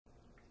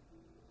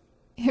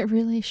It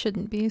really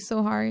shouldn't be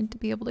so hard to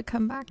be able to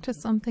come back to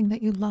something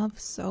that you love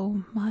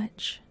so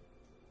much.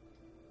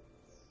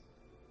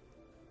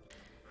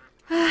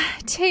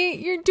 Tate,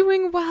 you're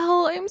doing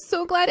well. I'm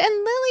so glad. And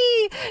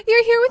Lily,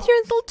 you're here with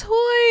your little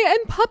toy.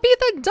 And Puppy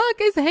the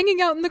duck is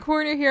hanging out in the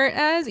corner here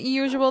as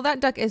usual. That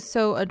duck is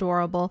so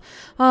adorable.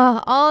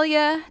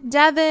 Alia,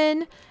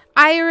 Devin,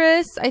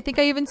 Iris. I think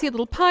I even see a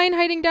little Pine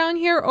hiding down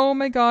here. Oh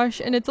my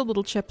gosh. And it's a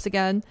little Chips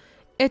again.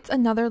 It's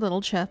another little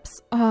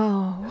Chips.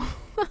 Oh.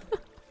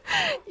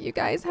 You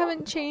guys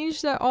haven't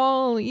changed at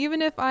all,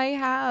 even if I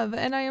have,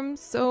 and I am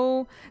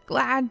so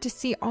glad to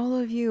see all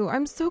of you.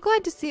 I'm so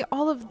glad to see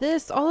all of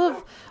this, all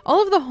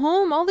of the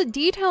home, all the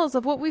details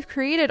of what we've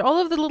created,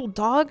 all of the little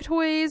dog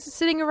toys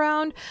sitting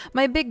around,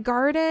 my big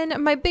garden,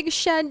 my big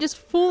shed just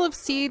full of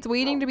seeds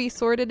waiting to be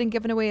sorted and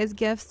given away as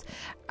gifts.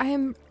 I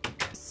am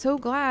so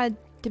glad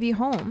to be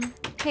home.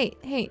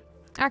 Hey,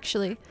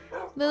 actually,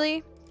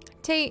 Lily,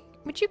 Tate,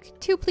 would you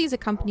two please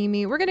accompany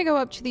me? We're gonna go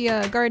up to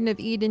the Garden of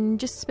Eden and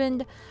just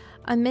spend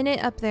a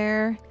minute up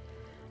there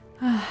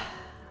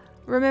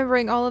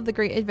remembering all of the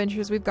great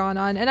adventures we've gone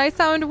on. And I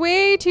sound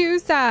way too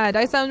sad.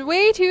 I sound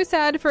way too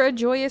sad for a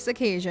joyous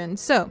occasion.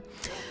 So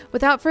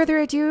without further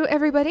ado,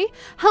 everybody,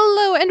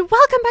 hello and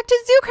welcome back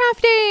to Zoo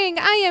Crafting!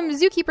 I am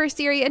Zookeeper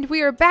Seri and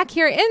we are back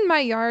here in my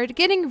yard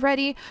getting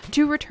ready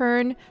to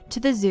return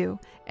to the zoo.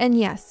 And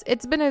yes,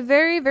 it's been a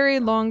very, very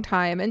long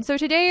time. And so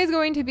today is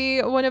going to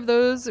be one of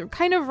those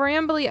kind of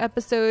rambly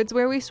episodes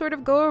where we sort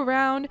of go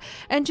around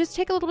and just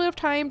take a little bit of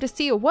time to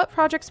see what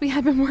projects we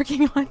have been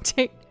working on.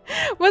 Tate,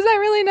 was that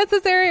really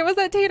necessary? Was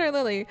that Tate or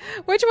Lily?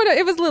 Which one?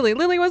 It was Lily.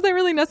 Lily, was that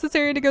really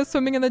necessary to go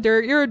swimming in the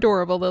dirt? You're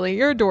adorable, Lily.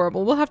 You're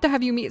adorable. We'll have to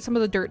have you meet some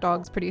of the dirt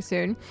dogs pretty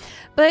soon.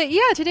 But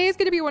yeah, today is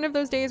going to be one of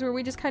those days where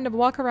we just kind of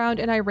walk around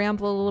and I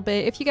ramble a little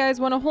bit. If you guys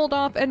want to hold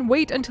off and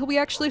wait until we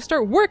actually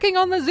start working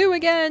on the zoo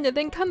again,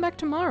 then come back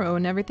tomorrow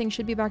and everything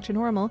should be back to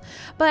normal.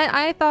 But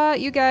I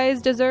thought you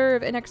guys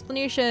deserve an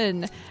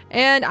explanation,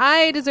 and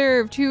I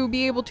deserve to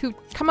be able to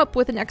come up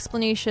with an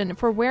explanation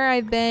for where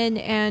I've been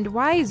and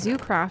why zoo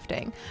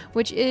crafting,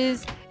 which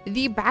is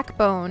the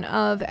backbone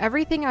of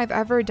everything I've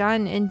ever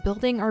done in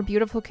building our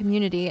beautiful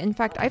community. In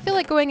fact, I feel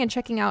like going and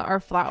checking out our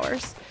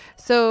flowers.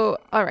 So,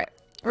 all right.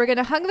 We're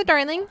gonna hug the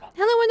darling.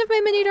 Hello, one of my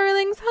mini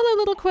darlings. Hello,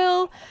 little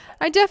Quill.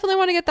 I definitely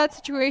want to get that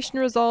situation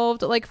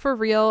resolved, like for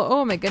real.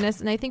 Oh my goodness.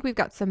 And I think we've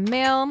got some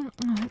mail.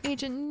 Oh,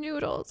 Agent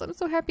Noodles. I'm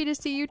so happy to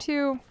see you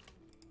too.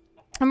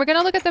 And we're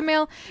gonna look at the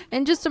mail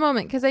in just a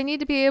moment because I need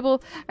to be able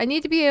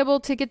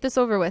to get this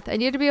over with. I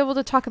need to be able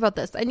to talk about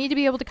this. I need to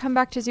be able to come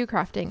back to zoo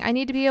crafting. I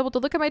need to be able to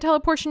look at my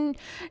teleportation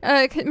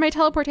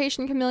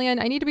chameleon.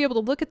 I need to be able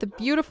to look at the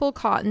beautiful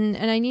cotton,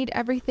 and I need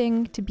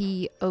everything to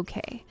be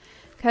okay.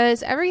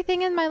 Because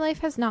everything in my life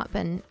has not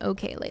been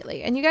okay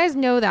lately. And you guys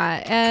know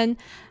that. And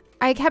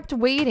I kept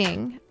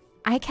waiting.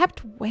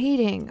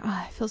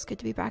 Oh, it feels good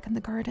to be back in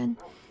the garden.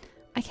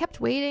 I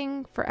kept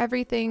waiting for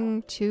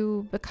everything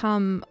to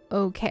become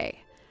okay.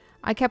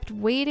 I kept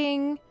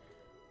waiting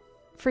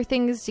for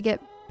things to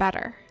get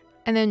better.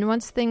 And then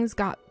once things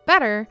got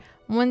better,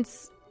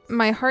 once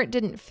my heart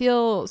didn't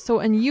feel so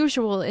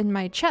unusual in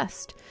my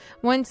chest,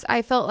 once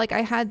I felt like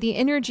I had the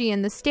energy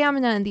and the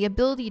stamina and the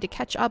ability to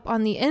catch up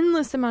on the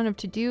endless amount of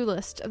to-do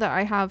list that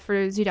I have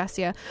for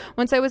Zoodesia,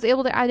 once I was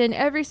able to add in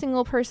every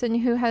single person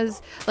who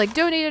has like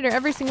donated or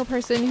every single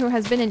person who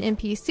has been an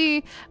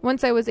NPC,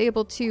 once I was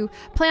able to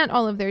plant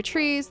all of their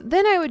trees,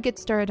 then I would get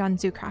started on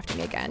zoo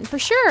crafting again. For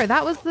sure,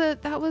 that was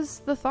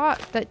the thought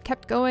that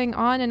kept going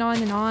on and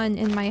on and on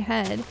in my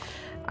head.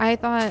 I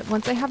thought,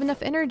 once I have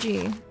enough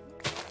energy,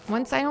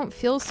 once I don't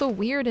feel so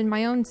weird in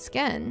my own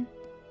skin.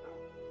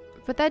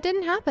 But that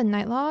didn't happen,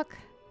 Nightlock.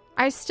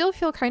 I still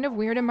feel kind of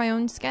weird in my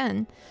own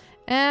skin.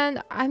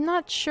 And I'm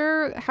not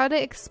sure how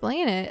to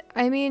explain it.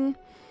 I mean,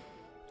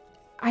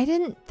 I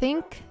didn't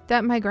think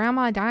that my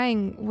grandma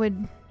dying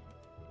would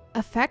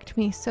affect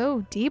me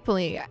so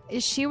deeply.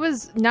 She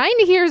was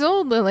 90 years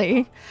old,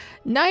 Lily.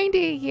 90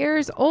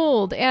 years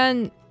old.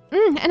 And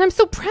I'm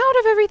so proud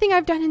of everything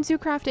I've done in zoo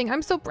crafting.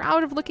 I'm so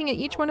proud of looking at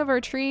each one of our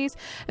trees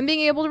and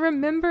being able to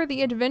remember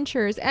the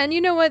adventures. And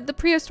you know what? The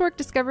prehistoric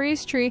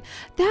discoveries tree,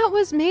 that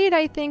was made,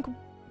 I think,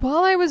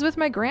 while I was with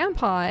my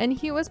grandpa and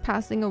he was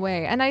passing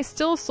away, and I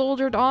still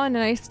soldiered on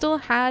and I still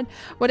had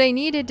what I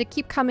needed to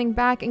keep coming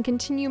back and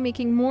continue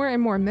making more and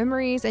more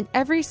memories. And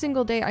every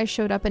single day I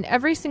showed up, and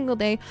every single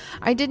day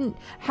I didn't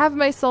have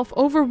myself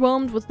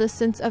overwhelmed with this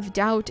sense of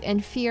doubt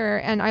and fear,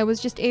 and I was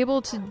just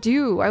able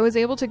to I was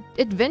able to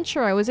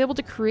adventure, I was able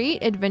to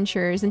create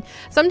adventures. And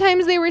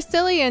sometimes they were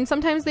silly and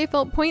sometimes they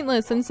felt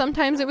pointless and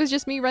sometimes it was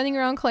just me running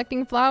around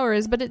collecting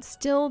flowers, but it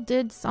still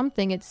did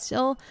something. It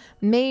still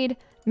made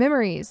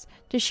memories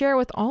to share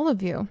with all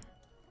of you.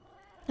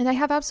 And I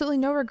have absolutely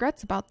no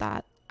regrets about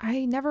that.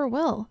 I never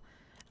will.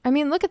 I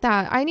mean, look at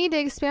that. I need to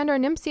expand our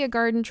Nymphaea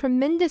garden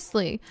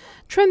tremendously.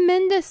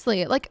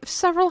 Tremendously. Like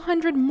several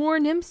hundred more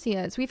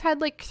Nymphaeas. We've had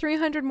like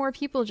 300 more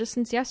people just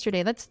since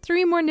yesterday. That's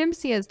 3 more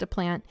Nymphaeas to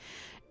plant.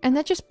 And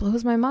that just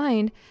blows my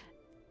mind.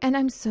 And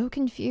I'm so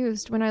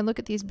confused when I look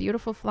at these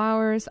beautiful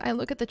flowers. I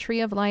look at the tree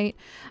of light.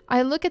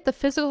 I look at the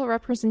physical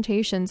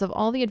representations of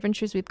all the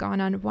adventures we've gone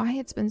on, why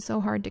it's been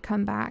so hard to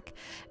come back.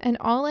 And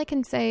all I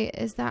can say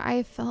is that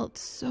I felt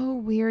so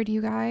weird,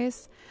 you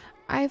guys.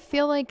 I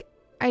feel like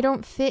I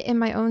don't fit in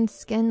my own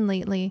skin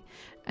lately.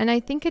 And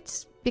I think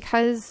it's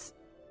because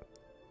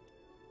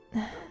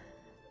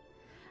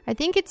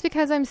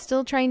I'm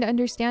still trying to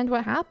understand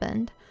what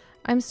happened.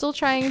 I'm still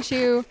trying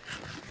to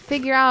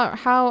figure out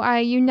how I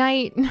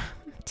unite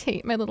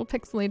Tate, my little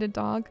pixelated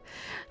dog,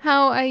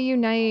 how I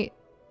unite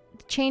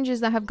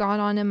changes that have gone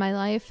on in my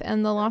life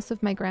and the loss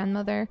of my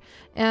grandmother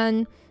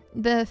and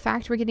the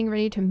fact we're getting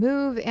ready to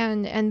move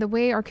and the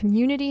way our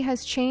community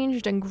has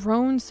changed and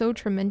grown so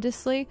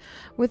tremendously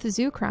with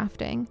zoo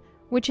crafting,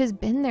 which has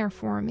been there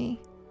for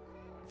me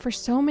for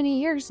so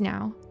many years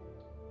now.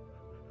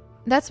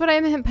 That's what I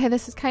meant by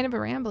this is kind of a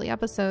rambly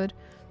episode.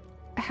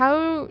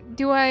 How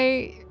do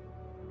I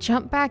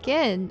jump back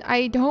in?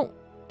 I don't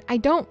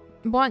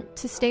want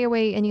to stay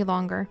away any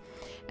longer.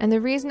 And the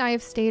reason I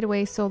have stayed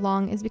away so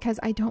long is because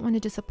I don't want to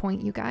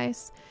disappoint you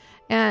guys.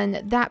 And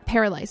that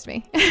paralyzed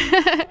me.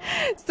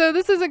 So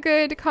this is a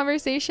good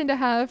conversation to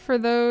have for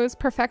those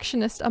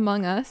perfectionists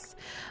among us.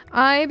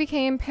 I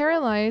became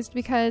paralyzed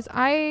because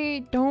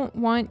I don't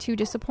want to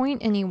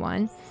disappoint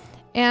anyone.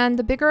 And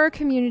the bigger our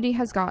community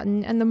has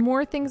gotten, and the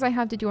more things I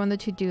have to do on the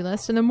to-do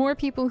list, and the more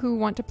people who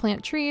want to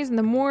plant trees, and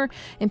the more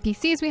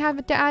NPCs we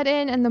have to add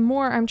in, and the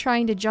more I'm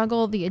trying to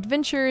juggle the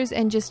adventures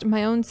and just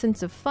my own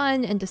sense of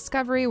fun and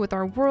discovery with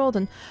our world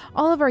and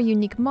all of our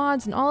unique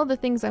mods and all of the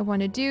things I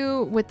want to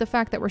do with the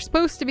fact that we're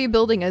supposed to be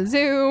building a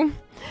zoo,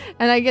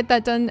 and I get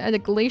that done at a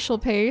glacial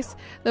pace.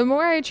 The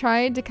more I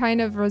tried to kind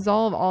of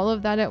resolve all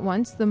of that at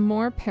once, the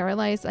more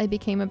paralyzed I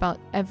became about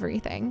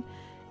everything.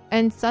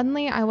 And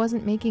suddenly I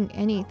wasn't making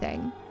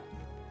anything.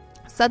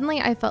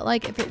 Suddenly I felt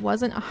like if it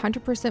wasn't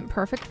 100%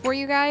 perfect for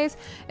you guys,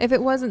 if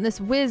it wasn't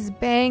this whiz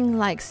bang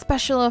like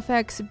special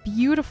effects,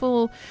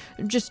 beautiful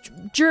just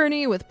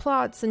journey with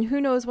plots and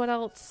who knows what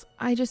else,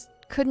 I just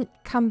couldn't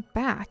come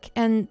back.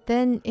 And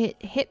then it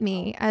hit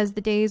me as the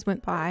days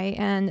went by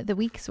and the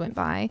weeks went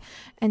by,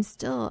 and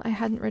still I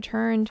hadn't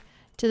returned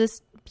to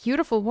this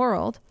beautiful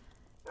world.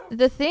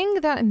 The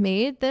thing that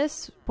made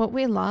this what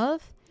we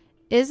love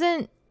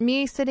isn't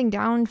me sitting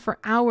down for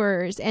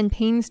hours and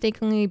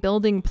painstakingly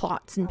building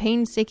plots and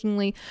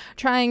painstakingly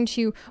trying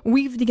to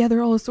weave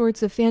together all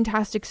sorts of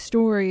fantastic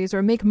stories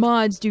or make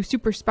mods do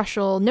super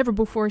special, never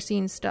before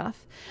seen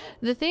stuff.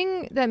 The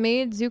thing that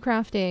made zoo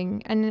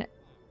crafting and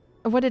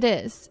what it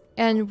is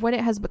and what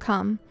it has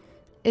become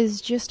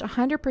is just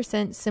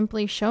 100%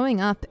 simply showing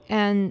up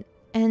and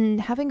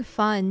having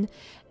fun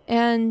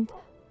and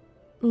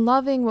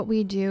loving what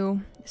we do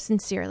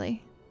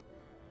sincerely.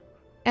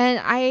 And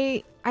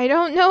I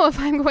don't know if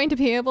I'm going to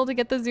be able to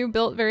get the zoo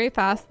built very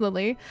fast,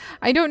 Lily.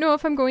 I don't know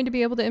if I'm going to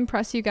be able to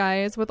impress you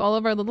guys with all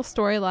of our little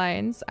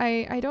storylines.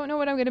 I don't know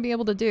what I'm going to be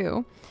able to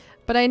do.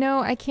 But I know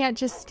I can't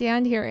just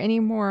stand here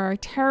anymore,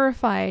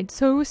 terrified,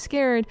 so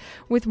scared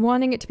with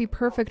wanting it to be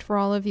perfect for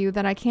all of you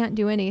that I can't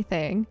do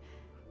anything.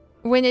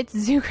 When it's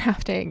zoo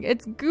crafting,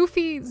 it's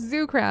goofy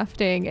zoo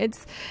crafting.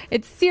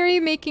 It's Seri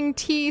making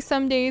tea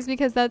some days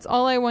because that's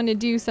all I want to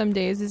do some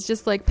days is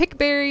just like pick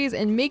berries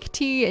and make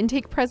tea and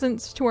take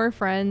presents to our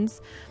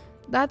friends.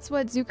 That's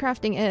what zoo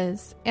crafting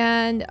is.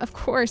 And of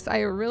course, I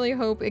really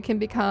hope it can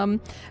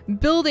become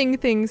building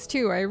things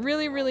too. I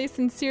really, really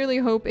sincerely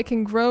hope it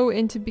can grow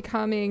into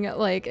becoming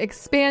like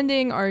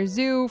expanding our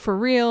zoo for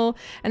real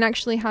and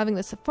actually having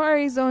the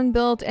safari zone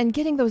built and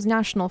getting those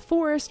national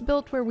forests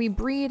built where we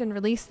breed and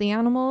release the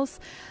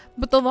animals.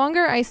 But the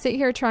longer I sit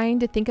here trying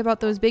to think about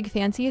those big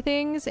fancy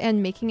things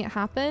and making it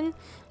happen,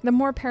 the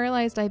more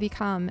paralyzed I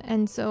become.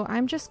 And so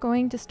I'm just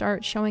going to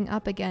start showing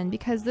up again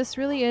because this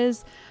really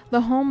is the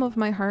home of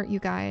my heart, you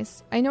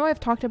guys. I know I've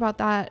talked about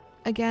that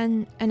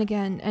again and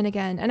again and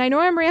again, and I know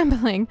I'm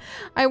rambling.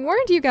 I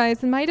warned you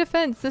guys in my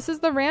defense, this is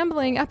the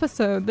rambling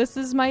episode. This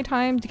is my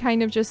time to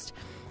kind of just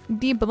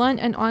be blunt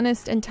and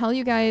honest and tell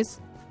you guys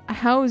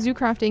how zoo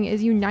crafting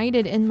is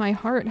united in my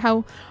heart,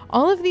 how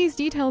all of these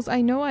details I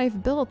know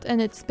I've built,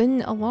 and it's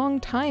been a long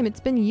time.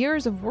 It's been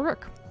years of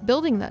work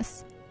building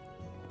this.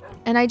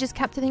 And I just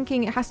kept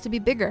thinking it has to be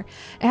bigger.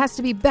 It has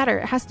to be better.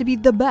 It has to be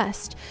the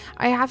best.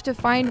 I have to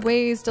find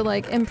ways to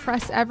like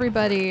impress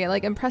everybody,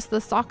 like impress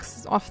the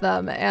socks off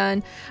them.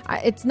 And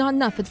it's not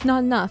enough. It's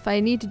not enough.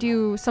 I need to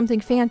do something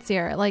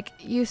fancier. Like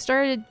I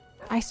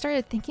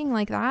started thinking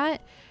like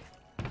that.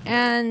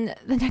 And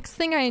the next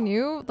thing I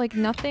knew, like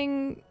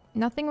nothing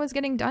was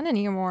getting done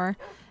anymore.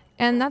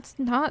 And that's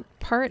not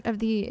part of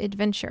the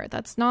adventure.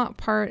 That's not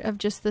part of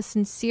just the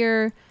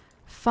sincere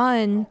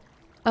fun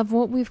of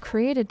what we've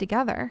created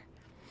together.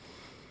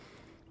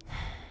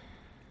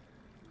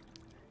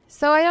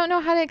 So I don't know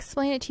how to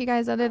explain it to you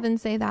guys other than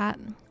say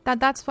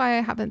that's why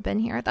I haven't been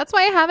here. That's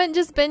why I haven't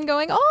just been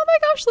going, oh my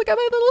gosh, look at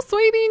my little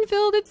soybean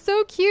field. It's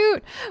so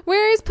cute.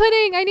 Where is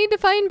pudding? I need to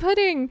find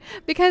pudding,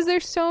 because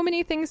there's so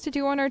many things to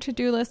do on our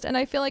to-do list and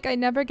I feel like I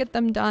never get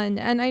them done.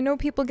 And I know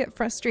people get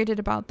frustrated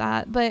about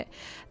that, but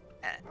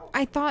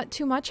I thought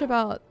too much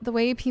about the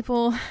way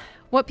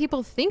what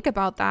people think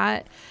about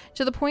that,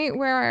 to the point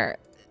where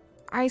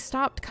I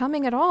stopped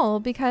coming at all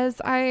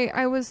because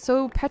I was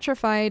so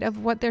petrified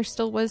of what there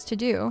still was to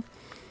do.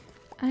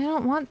 I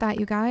don't want that,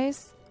 you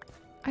guys.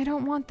 I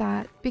don't want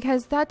that,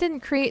 because that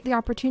didn't create the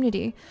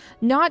opportunity.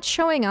 Not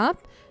showing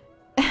up.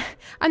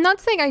 I'm not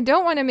saying I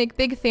don't want to make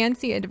big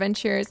fancy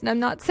adventures, and I'm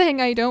not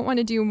saying I don't want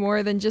to do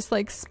more than just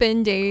like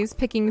spend days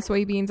picking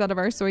soybeans out of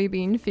our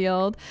soybean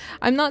field.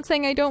 I'm not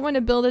saying I don't want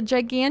to build a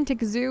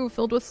gigantic zoo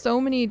filled with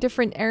so many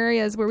different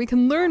areas where we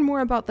can learn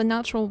more about the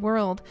natural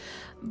world.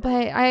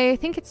 But I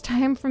think it's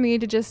time for me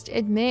to just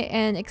admit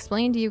and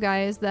explain to you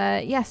guys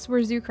that yes,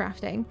 we're zoo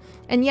crafting.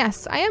 And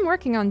yes, I am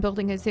working on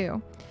building a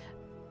zoo.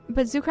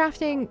 But zoo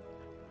crafting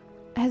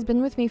has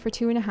been with me for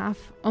 2.5,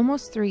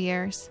 almost 3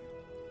 years.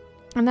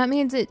 And that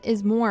means it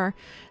is more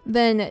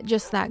than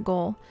just that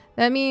goal.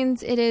 That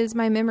means it is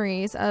my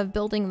memories of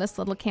building this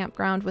little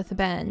campground with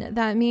Ben.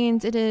 That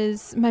means it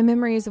is my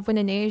memories of when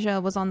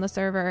Anasia was on the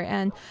server,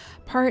 and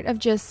part of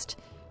just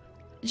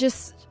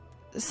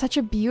such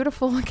a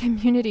beautiful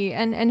community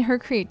and her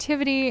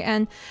creativity.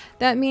 And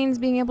that means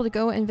being able to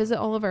go and visit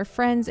all of our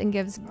friends and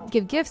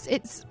give gifts.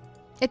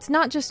 It's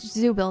not just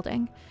zoo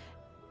building.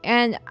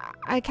 And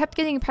I kept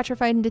getting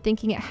petrified into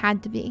thinking it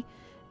had to be.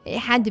 It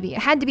had to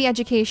be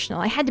educational.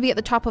 I had to be at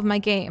the top of my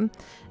game.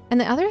 And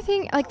the other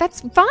thing, like,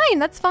 that's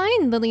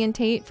fine, Lily and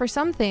Tate, for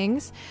some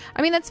things.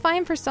 I mean, that's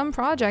fine for some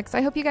projects.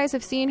 I hope you guys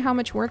have seen how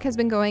much work has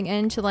been going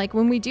into, like,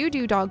 when we do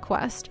Dog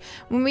Quest,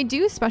 when we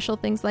do special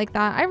things like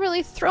that, I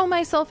really throw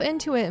myself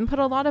into it and put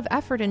a lot of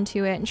effort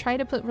into it and try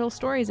to put real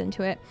stories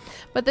into it.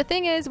 But the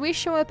thing is, we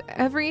show up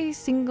every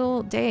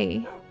single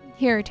day.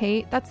 Here,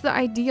 Tate, that's the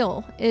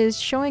ideal,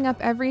 is showing up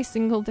every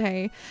single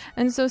day.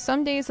 And so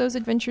some days those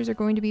adventures are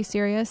going to be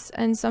serious,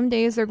 and some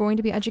days they're going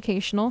to be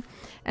educational,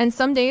 and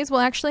some days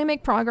we'll actually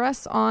make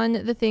progress on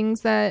the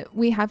things that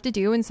we have to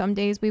do, and some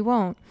days we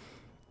won't.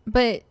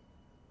 But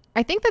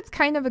I think that's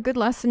kind of a good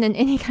lesson in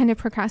any kind of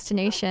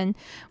procrastination.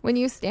 When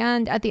you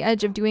stand at the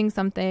edge of doing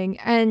something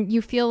and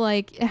you feel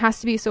like it has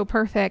to be so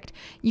perfect,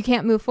 you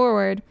can't move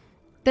forward,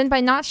 then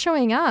by not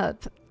showing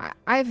up,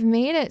 I've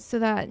made it so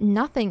that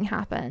nothing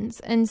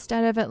happens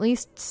instead of at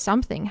least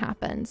something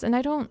happens. And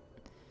I don't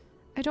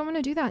want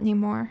to do that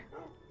anymore.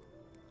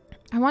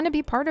 I want to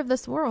be part of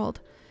this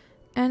world.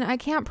 And I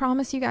can't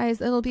promise you guys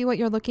it'll be what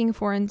you're looking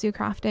for in zoo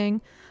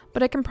crafting,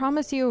 but I can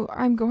promise you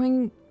I'm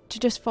going to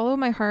just follow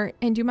my heart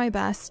and do my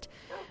best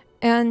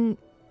and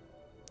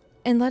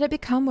let it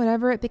become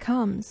whatever it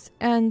becomes,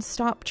 and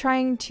stop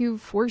trying to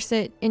force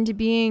it into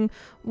being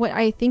what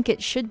I think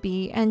it should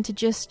be, and to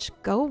just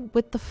go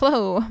with the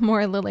flow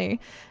more,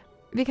 Lily,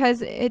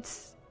 because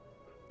it's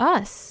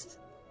us.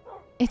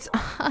 It's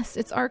us.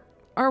 It's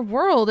our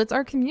world. It's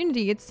our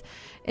community.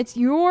 It's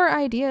your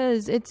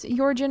ideas. It's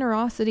your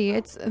generosity.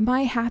 It's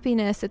my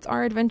happiness. It's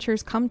our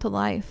adventures come to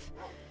life.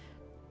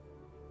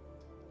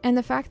 And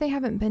the fact they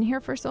haven't been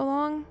here for so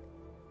long,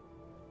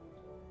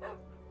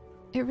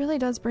 it really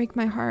does break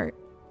my heart.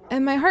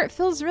 And my heart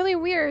feels really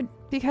weird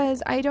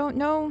because I don't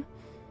know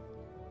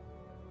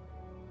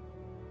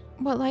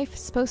what life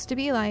is supposed to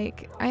be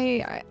like.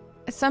 I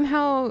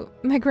somehow,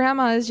 my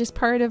grandma is just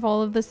part of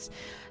all of this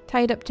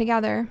tied up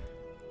together.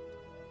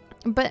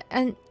 But,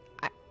 and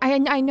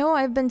I know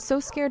I've been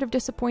so scared of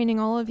disappointing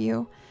all of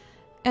you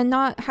and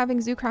not having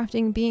zoo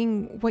crafting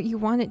being what you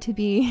want it to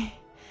be,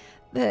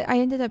 that I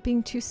ended up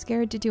being too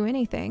scared to do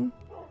anything.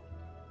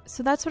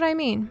 So that's what I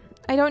mean.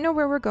 I don't know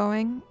where we're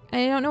going.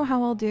 I don't know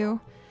how I'll do.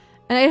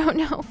 And I don't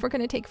know if we're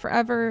going to take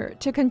forever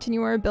to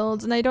continue our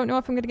builds. And I don't know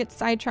if I'm going to get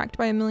sidetracked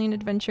by a million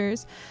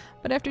adventures.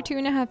 But after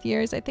 2.5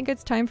 years, I think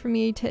it's time for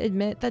me to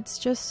admit that's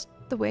just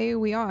the way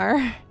we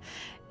are.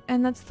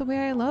 And that's the way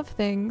I love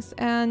things.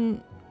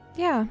 And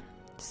yeah,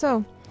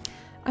 so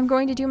I'm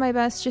going to do my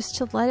best just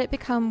to let it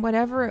become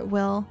whatever it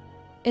will,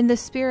 in the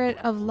spirit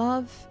of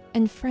love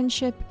and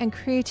friendship and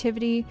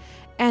creativity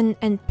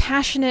and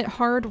passionate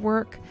hard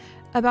work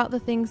about the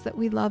things that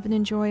we love and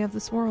enjoy of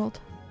this world.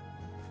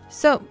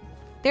 So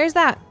there's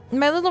that,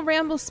 my little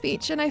ramble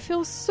speech, and I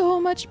feel so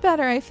much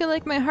better. I feel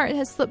like my heart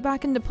has slipped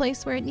back into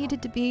place where it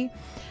needed to be,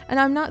 and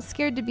I'm not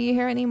scared to be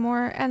here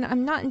anymore, and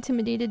I'm not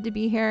intimidated to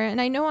be here.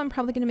 And I know I'm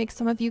probably going to make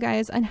some of you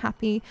guys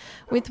unhappy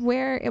with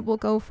where it will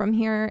go from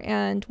here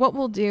and what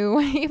we'll do,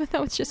 even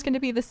though it's just going to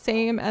be the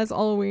same as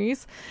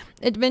always.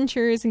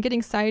 Adventures and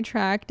getting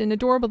sidetracked and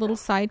adorable little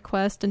side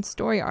quests and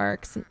story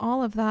arcs and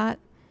all of that.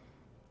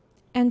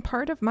 And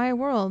part of my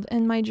world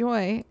and my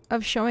joy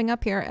of showing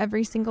up here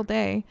every single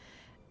day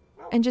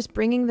and just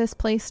bringing this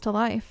place to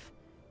life.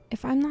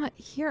 If I'm not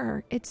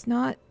here, it's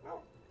not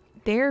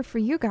there for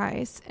you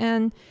guys.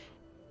 And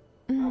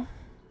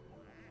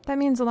that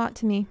means a lot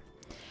to me.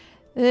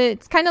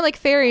 It's kind of like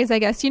fairies, I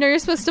guess. You know, you're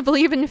supposed to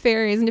believe in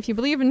fairies, and if you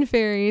believe in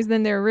fairies,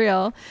 then they're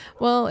real.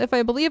 Well, if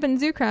I believe in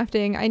zoo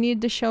crafting, I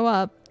need to show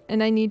up,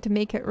 and I need to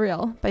make it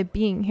real by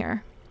being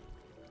here.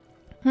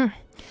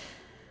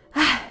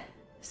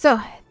 So,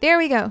 there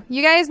we go.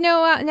 You guys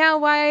know now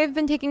why I've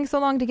been taking so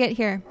long to get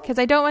here, because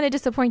I don't want to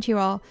disappoint you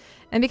all,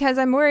 and because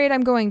I'm worried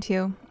I'm going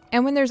to.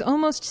 And when there's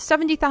almost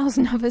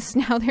 70,000 of us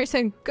now, there's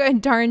a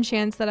good darn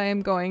chance that I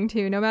am going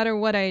to, no matter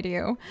what I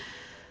do.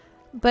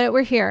 But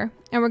we're here,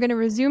 and we're going to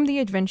resume the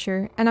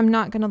adventure, and I'm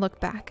not going to look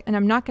back, and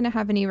I'm not going to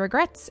have any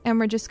regrets, and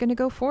we're just going to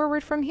go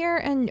forward from here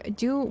and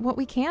do what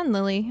we can,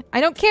 Lily. I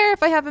don't care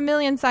if I have a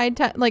million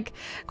side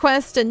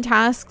quests and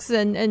tasks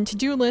and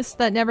to-do lists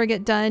that never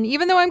get done,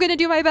 even though I'm going to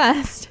do my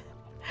best.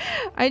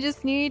 I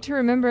just need to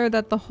remember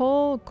that the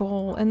whole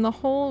goal and the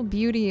whole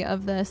beauty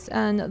of this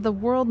and the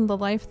world and the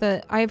life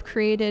that I've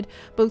created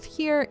both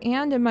here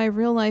and in my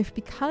real life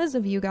because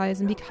of you guys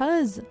and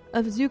because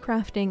of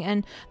Zoocrafting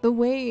and the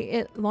way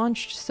it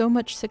launched so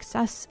much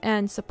success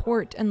and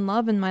support and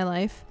love in my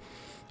life.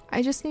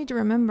 I just need to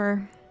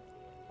remember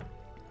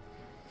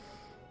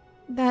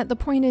that the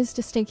point is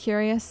to stay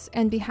curious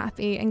and be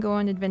happy and go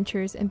on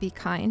adventures and be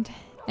kind.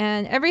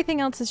 And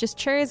everything else is just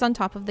cherries on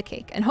top of the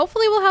cake. And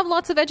hopefully we'll have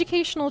lots of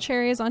educational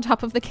cherries on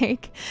top of the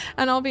cake.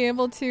 And I'll be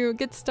able to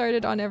get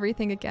started on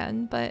everything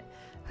again. But,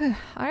 all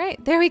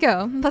right, there we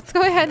go. Let's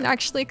go ahead and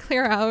actually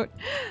clear out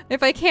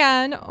if I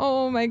can.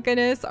 Oh my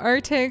goodness,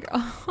 Arctic.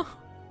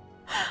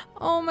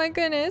 Oh my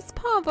goodness,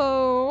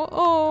 Pavo.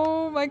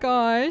 Oh my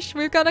gosh.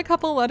 We've got a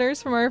couple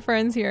letters from our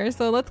friends here.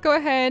 So let's go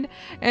ahead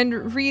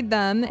and read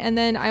them. And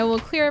then I will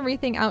clear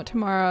everything out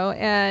tomorrow.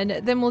 And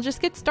then we'll just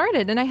get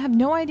started. And I have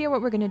no idea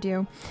what we're going to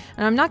do.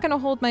 And I'm not going to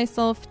hold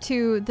myself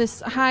to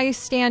this high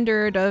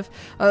standard of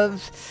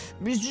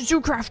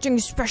Zoocrafting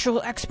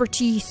special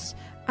expertise.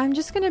 I'm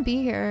just going to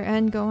be here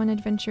and go on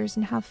adventures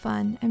and have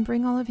fun and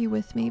bring all of you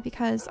with me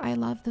because I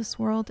love this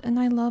world and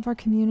I love our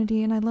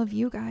community and I love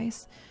you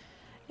guys.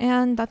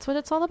 And that's what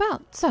it's all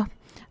about. So,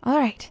 all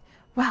right.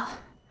 Well,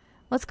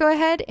 let's go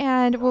ahead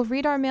and we'll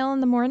read our mail in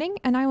the morning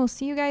and I will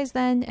see you guys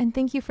then. And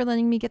thank you for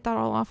letting me get that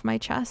all off my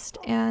chest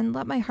and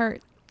let my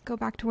heart go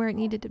back to where it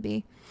needed to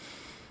be.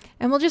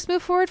 And we'll just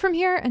move forward from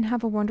here and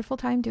have a wonderful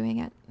time doing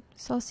it.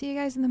 So I'll see you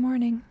guys in the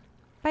morning.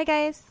 Bye,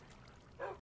 guys.